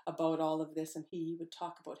 about all of this, and he would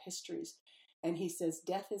talk about histories. And he says,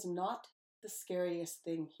 death is not the scariest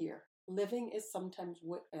thing here. Living is sometimes,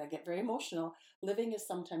 and I get very emotional, living is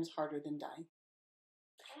sometimes harder than dying.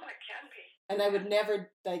 Oh, it can be. And I would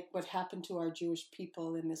never, what happened to our Jewish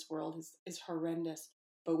people in this world is horrendous.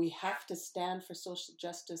 But we have to stand for social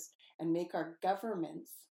justice and make our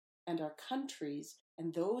governments and our countries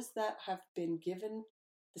and those that have been given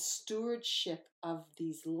the stewardship of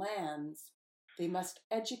these lands, they must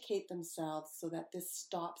educate themselves so that this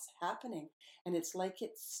stops happening. And it's like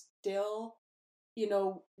it's still,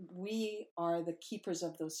 we are the keepers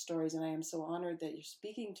of those stories. And I am so honored that you're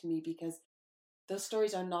speaking to me because those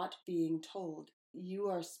stories are not being told. You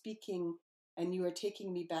are speaking and you are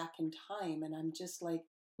taking me back in time. And I'm just like,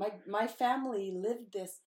 my family lived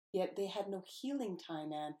this, yet they had no healing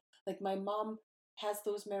time, Anne. Like my mom has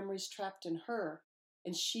those memories trapped in her,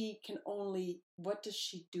 and she can only, what does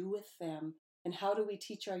she do with them? And how do we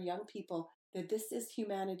teach our young people that this is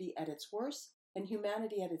humanity at its worst and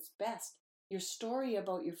humanity at its best? Your story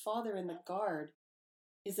about your father in the Guard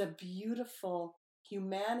is a beautiful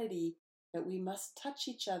humanity that we must touch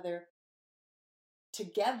each other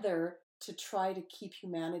together to try to keep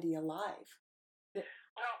humanity alive.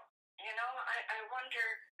 Well, I wonder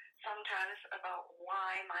sometimes about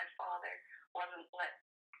why my father wasn't let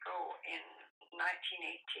go in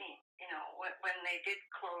 1918, when they did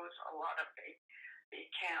close a lot of the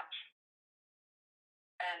camps.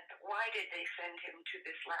 And why did they send him to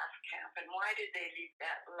this last camp? And why did they leave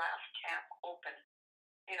that last camp open,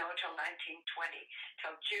 till 1920,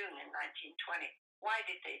 till June in 1920? Why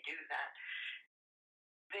did they do that?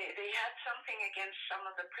 They had something against some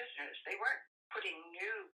of the prisoners. They weren't putting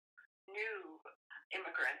new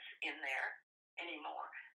immigrants in there anymore.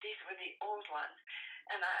 These were the old ones.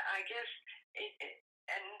 And I guess,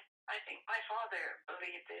 and I think my father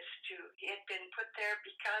believed this too. He had been put there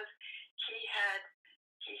because he had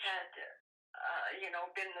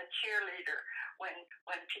been the cheerleader when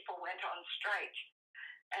people went on strike.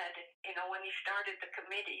 And, when he started the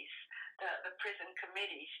committees, the prison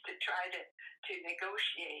committees to try to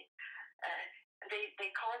negotiate,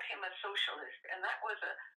 they called him a socialist. And that was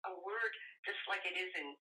a word just like it is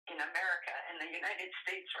in America and the United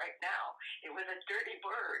States right now. It was a dirty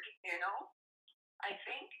word, I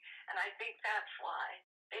think. And I think that's why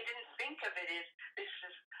they didn't think of it as this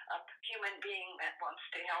is a human being that wants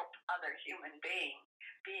to help other human beings.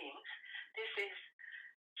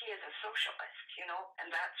 He is a socialist, and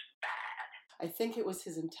that's bad. I think it was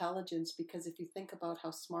his intelligence, because if you think about how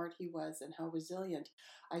smart he was and how resilient,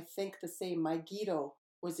 I think the same. My Guido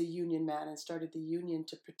was a union man and started the union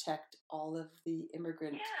to protect all of the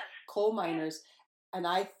immigrant coal miners. And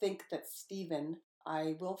I think that Stephen,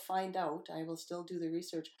 I will find out, I will still do the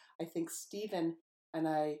research. I think Stephen, and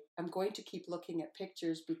I'm going to keep looking at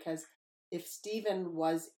pictures, because if Stephen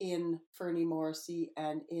was in Fernie Morrissey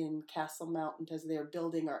and in Castle Mountain as they're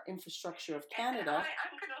building our infrastructure of Canada.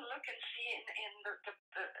 I'm going to look and see in the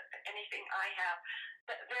anything I have.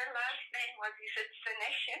 Their last name was, you said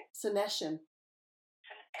Seneshin? Seneshin.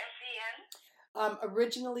 S-E-N?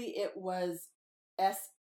 Originally it was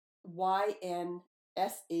S-Y-N,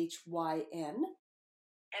 S-H-Y-N.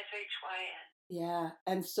 S-H-Y-N. Yeah,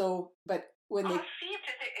 and so, but when they... I'll see if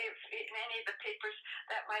in any of the papers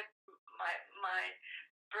that my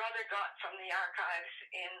brother got from the archives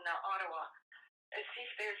in Ottawa. see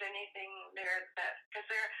if there's anything there that, because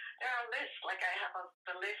there are lists, like I have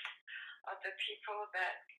the list of the people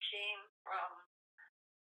that came from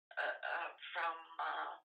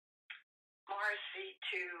Morrissey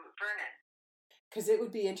to Vernon. Because it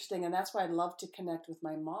would be interesting, and that's why I'd love to connect with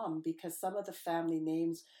my mom, because some of the family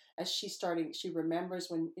names, as she remembers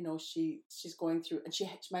when, you know, she's going through, and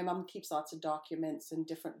my mom keeps lots of documents and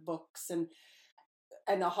different books, and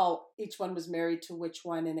how each one was married to which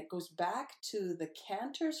one, and it goes back to the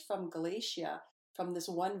Cantors from Galatia, from this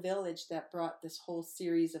one village that brought this whole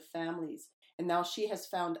series of families, and now she has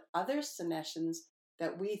found other Seneshans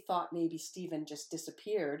that we thought maybe Stephen just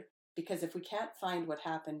disappeared, because if we can't find what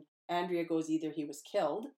happened, Andrea goes either he was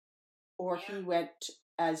killed or he went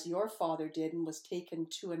as your father did and was taken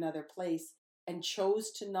to another place and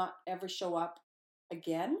chose to not ever show up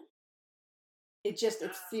again. It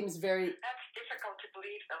seems very... That's difficult to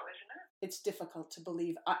believe though, isn't it? It's difficult to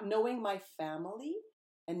believe. Knowing my family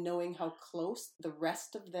and knowing how close the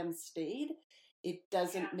rest of them stayed, it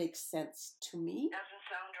doesn't make sense to me. Doesn't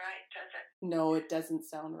sound right, does it? No, it doesn't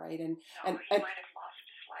sound right. He might have lost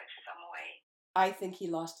his life some way. I think he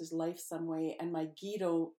lost his life some way, and my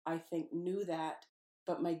Guido, I think, knew that.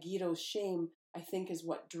 But my Guido's shame, I think, is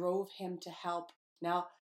what drove him to help. Now,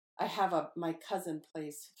 I have my cousin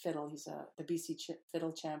plays fiddle. He's the BC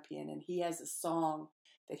fiddle champion, and he has a song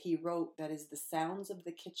that he wrote that is the sounds of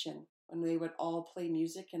the kitchen, when they would all play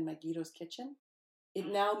music in my Guido's kitchen. It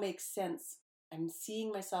now makes sense. I'm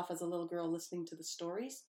seeing myself as a little girl listening to the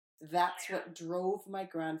stories. That's what drove my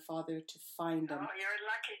grandfather to find him. Oh, you're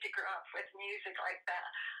lucky to grow up with music like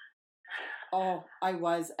that. Oh, I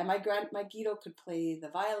was. And my Guido could play the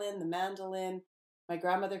violin, the mandolin. My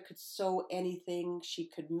grandmother could sew anything. She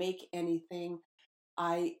could make anything.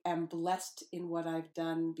 I am blessed in what I've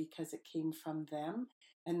done because it came from them.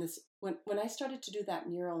 And this, when I started to do that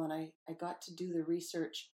mural and I got to do the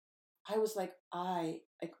research, I was like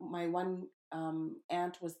my one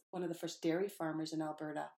aunt was one of the first dairy farmers in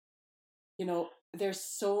Alberta. You know, there's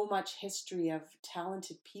so much history of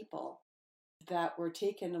talented people that were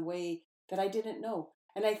taken away that I didn't know.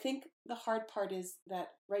 And I think the hard part is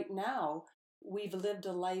that right now we've lived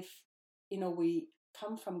a life, you know, we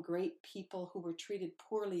come from great people who were treated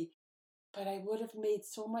poorly, but I would have made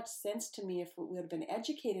so much sense to me if we would have been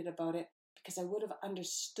educated about it, because I would have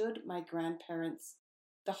understood my grandparents,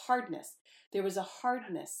 the hardness. There was a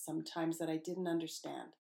hardness sometimes that I didn't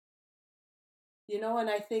understand. You know, and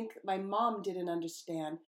I think my mom didn't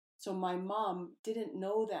understand. So my mom didn't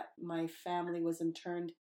know that my family was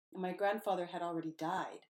interned and my grandfather had already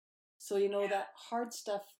died. So, you know, that hard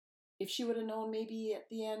stuff, if she would have known, maybe at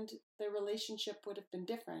the end, their relationship would have been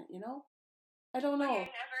different, you know? I don't know.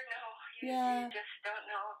 You never know. You just don't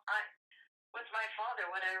know. With my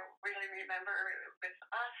father, what I really remember with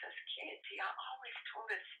us as kids, he always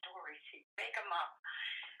told us stories. He'd make them up.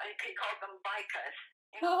 He called them baikas.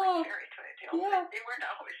 You know, like fairy tales. Yeah. They weren't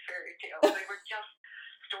always fairy tales. They were just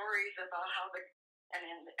stories about how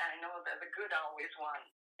I know that the good always won,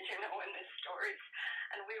 you know, in the stories.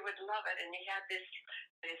 And we would love it. And he had this,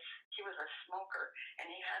 he was a smoker,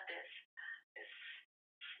 and he had this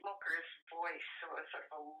smoker's voice. So it was sort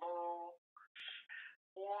of a low,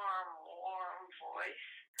 warm voice.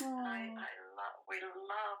 We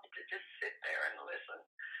loved to just sit there and listen.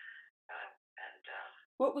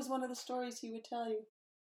 What was one of the stories he would tell you?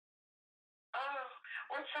 Oh,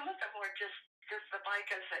 well, some of them were just the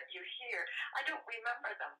baikas that you hear. I don't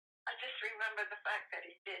remember them. I just remember the fact that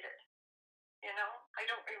he did it. You know, I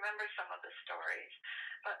don't remember some of the stories,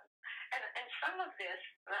 but and some of this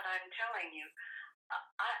that I'm telling you,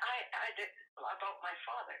 I did about my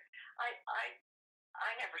father.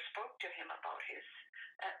 I never spoke to him about his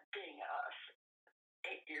being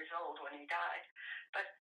 8 years old when he died, but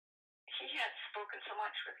he had spoken so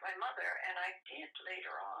much with my mother, and I did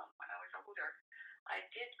later on when I was older. I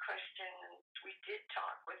did question, and we did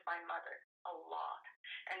talk with my mother a lot,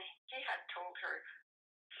 and he had told her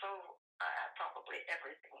probably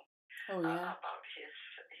everything about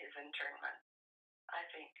his internment, I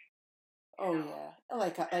think.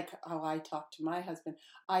 Like how I talked to my husband.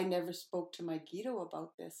 I never spoke to my Guido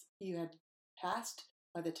about this. He had passed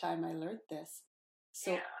by the time I learned this.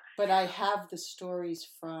 So, but I have the stories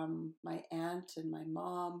from my aunt and my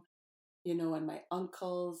mom, you know, and my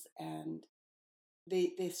uncles, and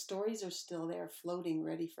the stories are still there, floating,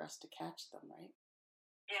 ready for us to catch them, right?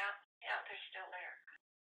 Yeah, they're still there.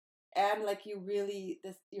 And like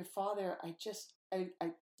your father,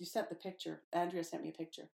 you sent the picture. Andrea sent me a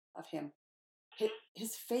picture of him.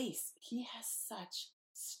 His face, he has such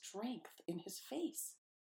strength in his face.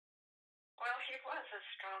 Well, he was a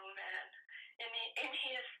strong man. In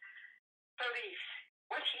his beliefs,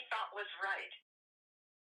 what he thought was right.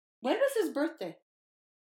 When was his birthday?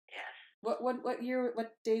 Yes. What year?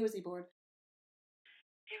 What day was he born?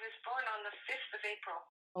 He was born on the 5th of April.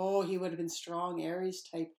 Oh, he would have been strong, Aries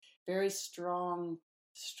type, very strong.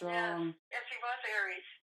 Yes, he was Aries.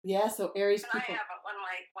 Yeah, so Aries And people. I have one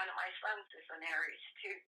of my sons is an Aries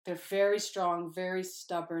too. They're very strong, very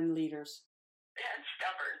stubborn leaders. And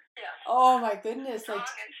stubborn. Yes. Oh my goodness! Strong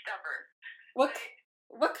and stubborn.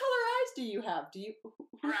 What color eyes do you have? Do you?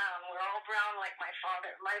 Brown. We're all brown like my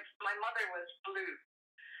father. My mother was blue,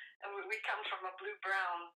 and we come from a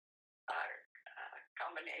blue-brown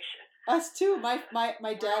combination. Us too. My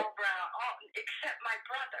We're dad. all brown, except my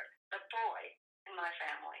brother, the boy in my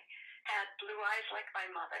family, had blue eyes like my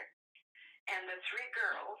mother, and the 3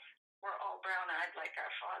 girls were all brown-eyed like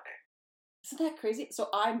our father. Isn't that crazy? So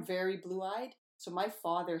I'm very blue-eyed. So my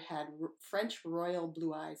father had French royal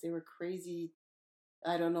blue eyes. They were crazy.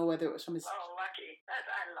 I don't know whether it was from his. Oh, lucky!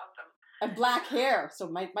 I love them. And black hair. So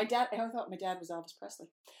my dad. I thought my dad was Elvis Presley.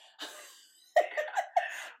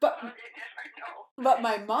 But you never know. But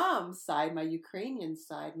my mom's side, my Ukrainian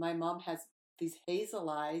side, my mom has these hazel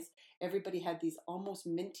eyes. Everybody had these almost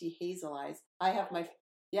minty hazel eyes. I have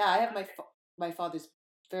my father's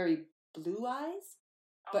very blue eyes.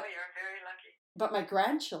 But, you're very lucky. But my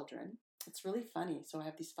grandchildren, it's really funny. So I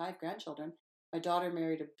have these 5 grandchildren. My daughter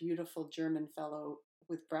married a beautiful German fellow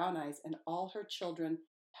with brown eyes, and all her children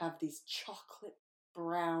have these chocolate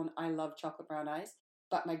brown. I love chocolate brown eyes.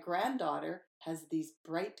 But my granddaughter has these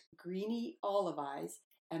bright greeny olive eyes,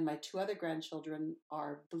 and my 2 other grandchildren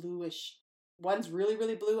are bluish. One's really,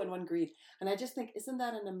 really blue and one green. And I just think, isn't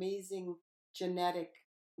that an amazing genetic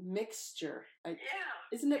mixture?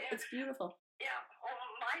 Isn't it? It's beautiful. Yeah. Well,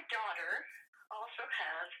 my daughter also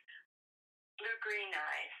has blue-green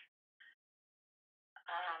eyes,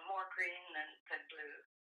 more green than blue.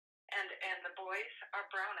 And the boys are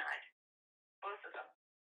brown-eyed, both of them.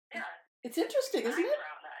 Yeah. It's interesting, isn't it?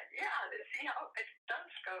 Brown-eyed. Yeah, see how it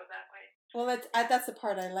does go that way. Well, that's the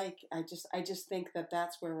part I like. I just think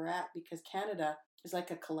that's where we're at, because Canada is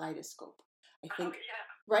like a kaleidoscope. I think,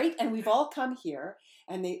 right? And we've all come here,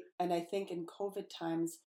 and I think in COVID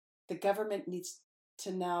times, the government needs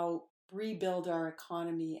to now rebuild our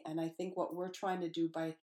economy. And I think what we're trying to do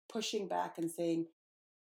by pushing back and saying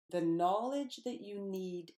the knowledge that you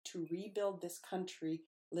need to rebuild this country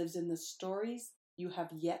lives in the stories you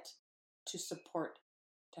have yet to support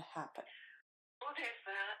to happen. Well, there's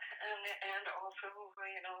that, and also,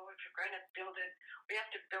 if you're going to build it, we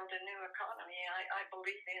have to build a new economy. I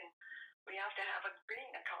believe we have to have a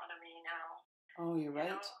green economy now. Oh, you're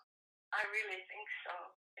right. I really think so.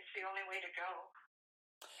 It's the only way to go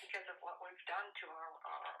because of what we've done to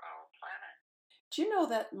our planet. Do you know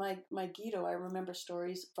that my Guido, I remember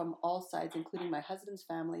stories from all sides, including my husband's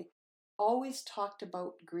family, always talked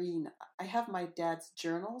about green. I have my dad's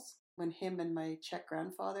journals when him and my Czech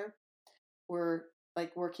grandfather were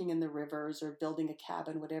like working in the rivers or building a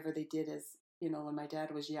cabin, whatever they did as, when my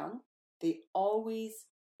dad was young. They always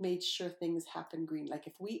made sure things happened green. Like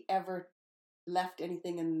if we ever left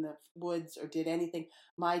anything in the woods or did anything,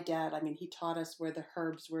 my dad, he taught us where the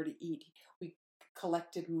herbs were to eat. We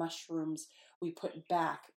collected mushrooms, we put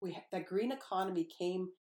back. The green economy came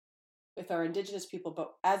with our indigenous people,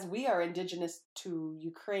 but as we are indigenous to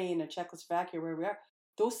Ukraine and Czechoslovakia, where we are,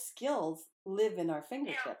 those skills live in our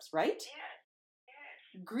fingertips, right?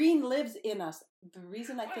 Yes. Green lives in us. The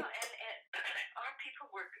reason I think... and our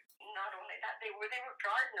people were not only that, they were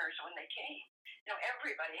gardeners when they came.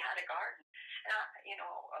 Everybody had a garden. I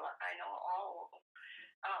know all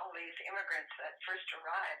these immigrants that first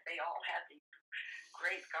arrived, they all had these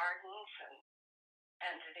great gardens,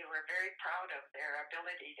 and they were very proud of their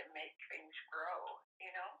ability to make things grow,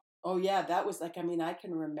 Oh yeah, that was like, I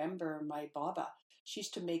can remember my Baba. She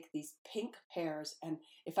used to make these pink pears, and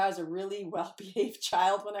if I was a really well-behaved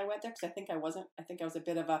child when I went there, because I think I wasn't, I think I was a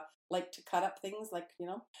bit of a, like to cut up things, like,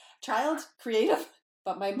 child, creative.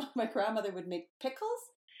 But my grandmother would make pickles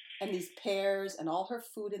and these pears and all her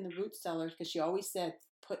food in the root cellar, because she always said,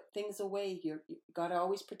 put things away. You got to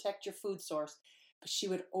always protect your food source. But she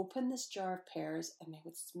would open this jar of pears, and they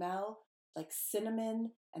would smell like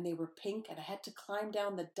cinnamon, and they were pink, and I had to climb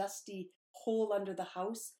down the dusty hole under the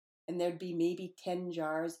house, and there'd be maybe 10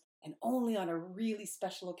 jars, and only on a really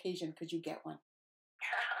special occasion could you get one.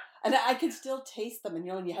 And I could still taste them, and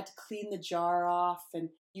and you had to clean the jar off, and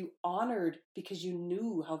you honored because you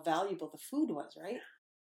knew how valuable the food was, right?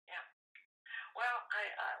 Yeah. Well,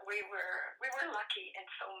 we were lucky in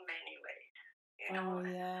so many ways. Oh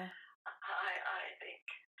yeah. I think.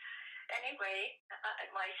 Anyway,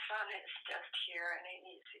 my son is just here, and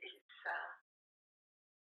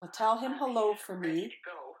Well, tell him hello for ready me. to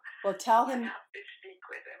go. Well, tell I him. have to speak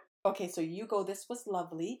with him. Okay, so you go. This was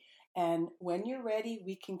lovely. And when you're ready,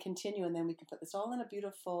 we can continue, and then we can put this all in a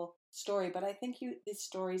beautiful story. But I think these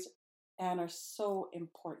stories, Anne, are so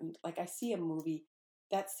important. Like, I see a movie.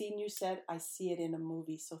 That scene you said, I see it in a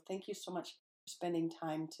movie. So thank you so much for spending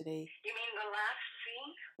time today. You mean the last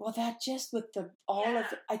scene? Well, that just with the all of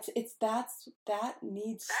it's that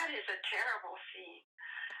needs. That is a terrible scene.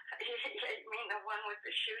 You mean the one with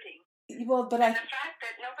the shooting? Well, but and the fact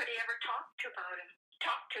that nobody ever talked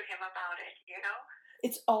to him about it, you know?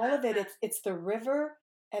 It's all of it. It's the river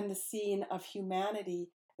and the scene of humanity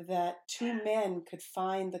that two men could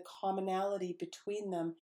find the commonality between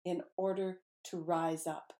them in order to rise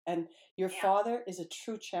up. And your father is a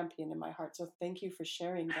true champion in my heart. So thank you for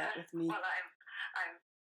sharing that with me. Well, I'm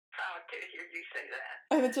proud to hear you say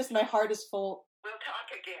that. And it's just my heart is full. We'll talk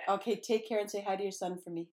again. Okay, take care and say hi to your son for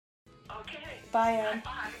me. Okay. Bye, Anne.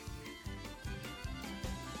 Bye.